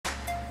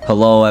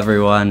Hello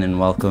everyone and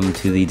welcome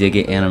to the Dig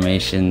It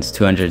Animations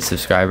 200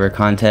 subscriber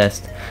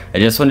contest. I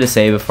just wanted to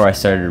say before I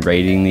started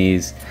rating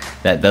these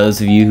that those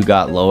of you who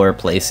got lower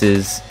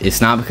places, it's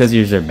not because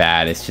yours are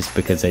bad, it's just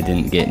because I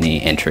didn't get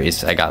any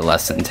entries. I got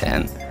less than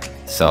 10.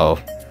 So,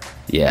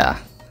 yeah.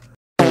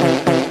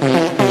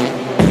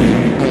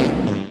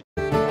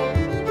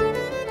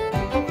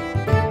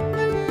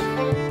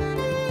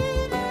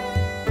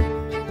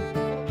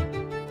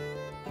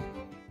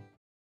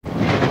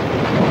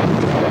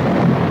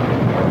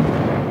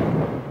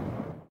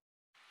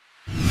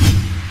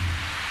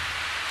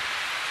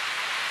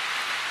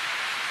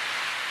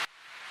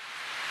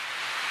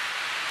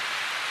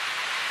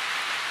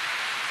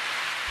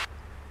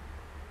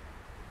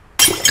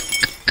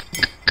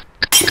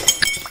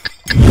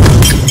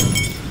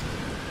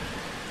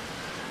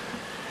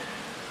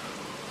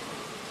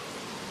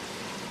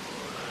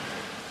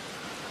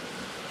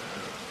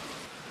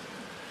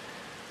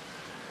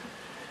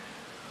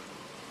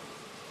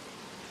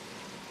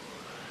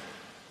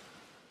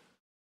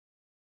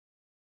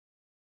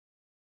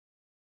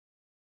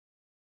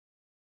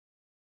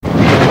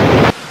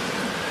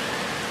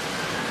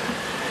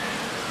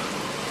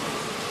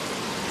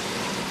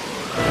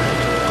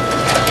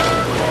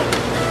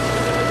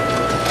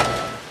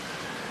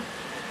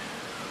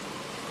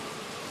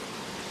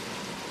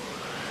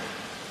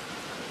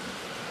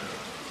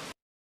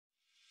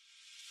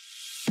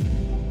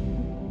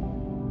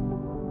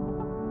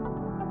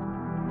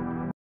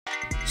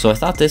 So I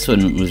thought this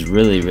one was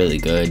really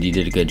good. You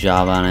did a good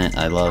job on it.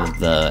 I love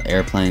the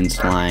airplanes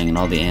flying and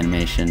all the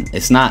animation.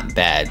 It's not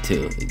bad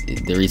too.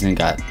 The reason it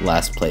got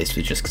last place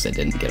was just because I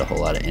didn't get a whole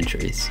lot of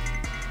entries.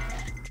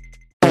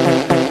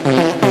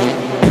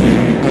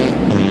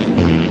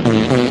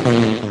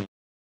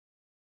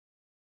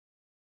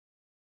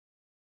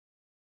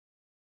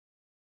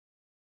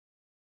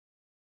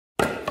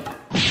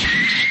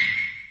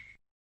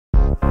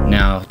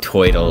 Now,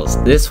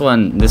 Toidles. This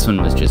one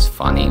was just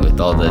funny with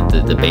all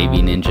the baby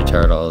Ninja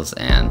Turtles,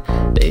 and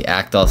they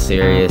act all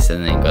serious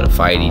and then go to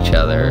fight each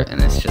other,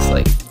 and it's just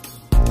like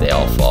they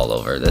all fall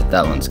over.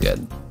 That one's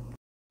good.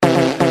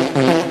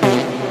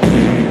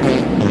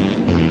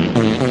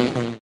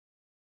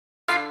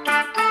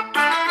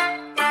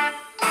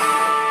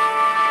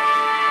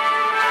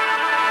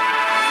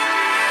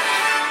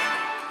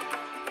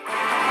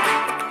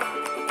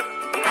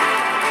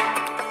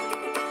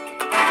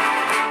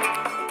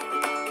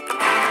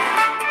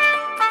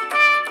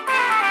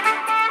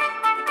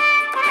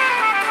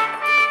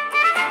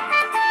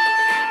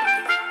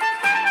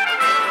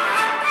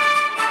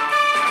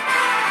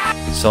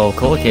 So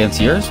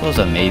Coelacanth, yours was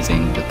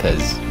amazing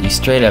because you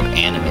straight up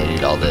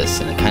animated all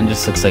this, and it kind of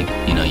just looks like,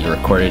 you know, you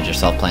recorded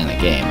yourself playing the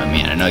game. I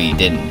mean, I know you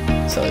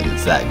didn't, so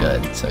it's that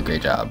good. So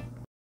great job.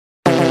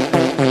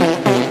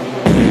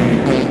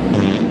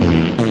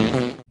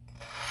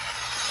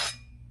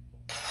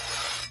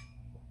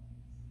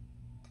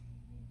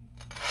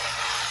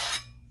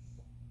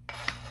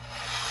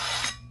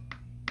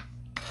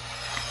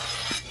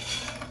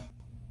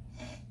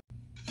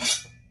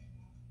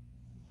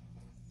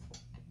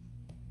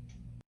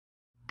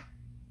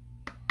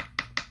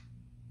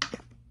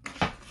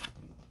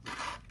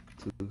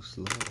 Too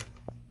slow.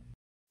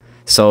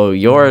 So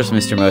yours,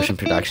 Mr. Motion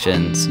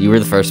Productions, you were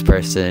the first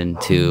person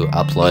to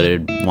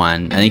upload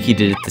one. I think you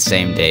did it the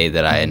same day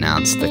that I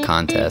announced the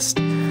contest.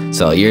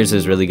 So yours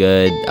is really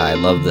good. I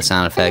love the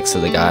sound effects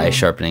of the guy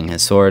sharpening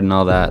his sword and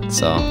all that.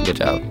 So good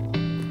job.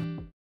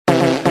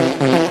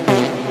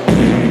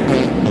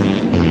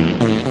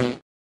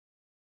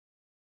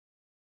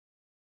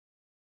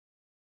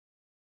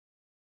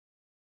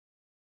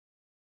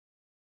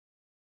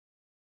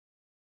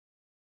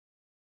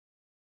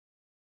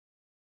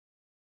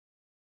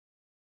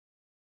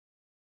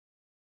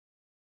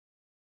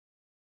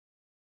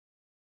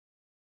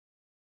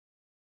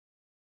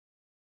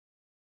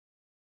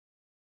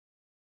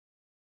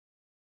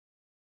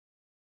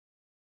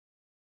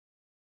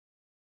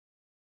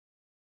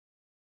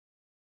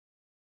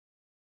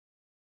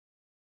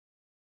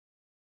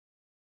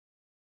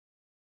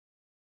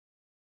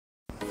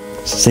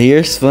 So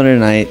your Splinter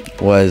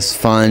Knight was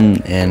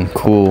fun and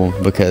cool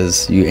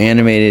because you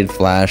animated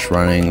Flash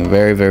running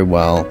very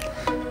well,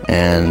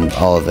 and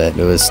all of it.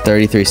 It was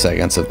 33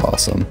 seconds of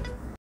awesome.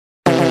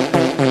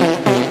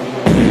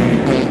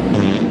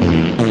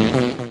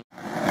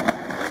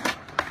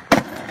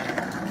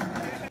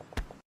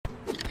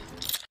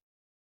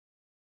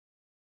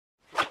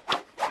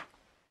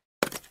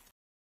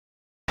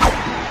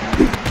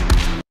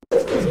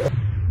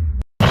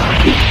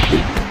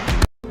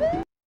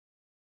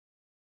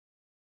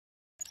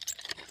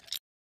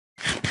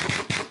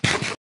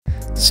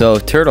 So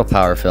Turtle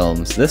Power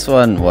Films, this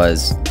one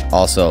was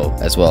also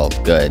as well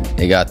good.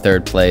 It got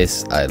third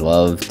place. I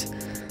loved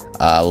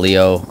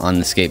Leo on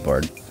the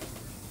skateboard.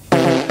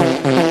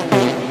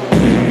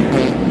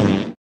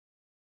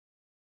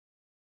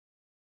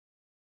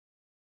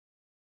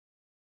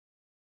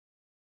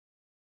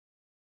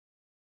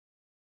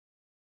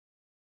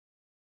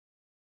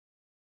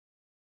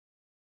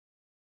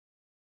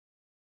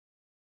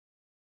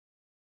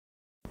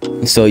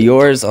 So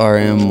yours,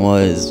 RM,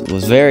 was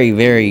very,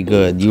 very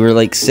good. You were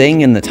like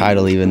saying in the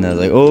title even though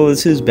like, oh,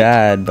 this is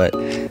bad, but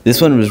this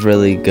one was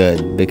really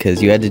good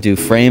because you had to do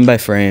frame by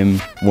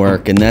frame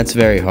work, and that's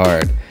very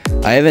hard.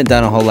 I haven't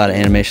done a whole lot of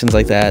animations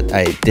like that.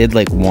 I did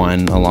like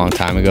one a long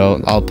time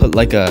ago. I'll put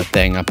like a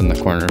thing up in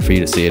the corner for you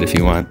to see it if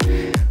you want.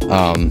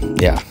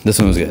 Yeah, this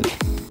one was good.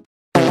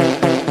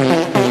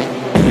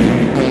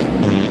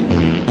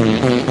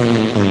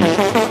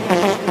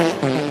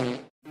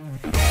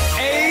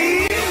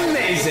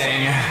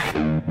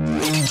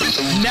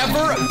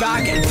 Never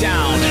back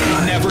down,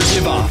 never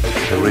give up.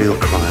 The real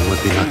crime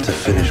would be not to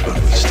finish what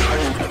we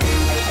started.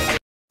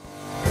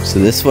 So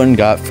this one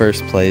got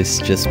first place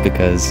just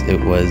because it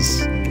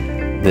was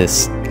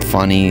this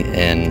funny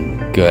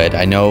and good.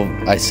 I know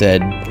I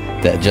said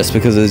that just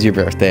because it was your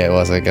birthday, I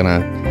wasn't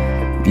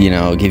gonna, you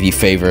know, give you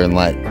favor and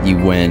let you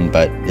win,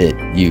 but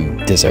you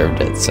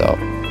deserved it, so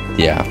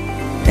yeah.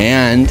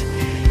 And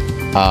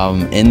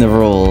in the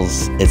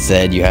rules, it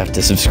said you have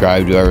to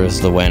subscribe to whoever's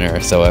the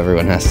winner, so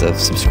everyone has to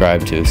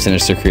subscribe to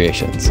Sinister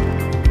Creations.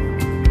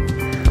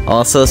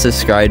 Also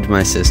subscribe to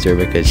my sister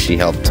because she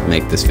helped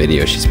make this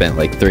video. She spent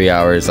like 3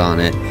 hours on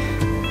it,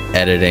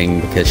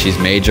 editing, because she's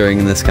majoring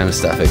in this kind of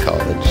stuff at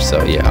college,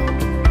 so yeah.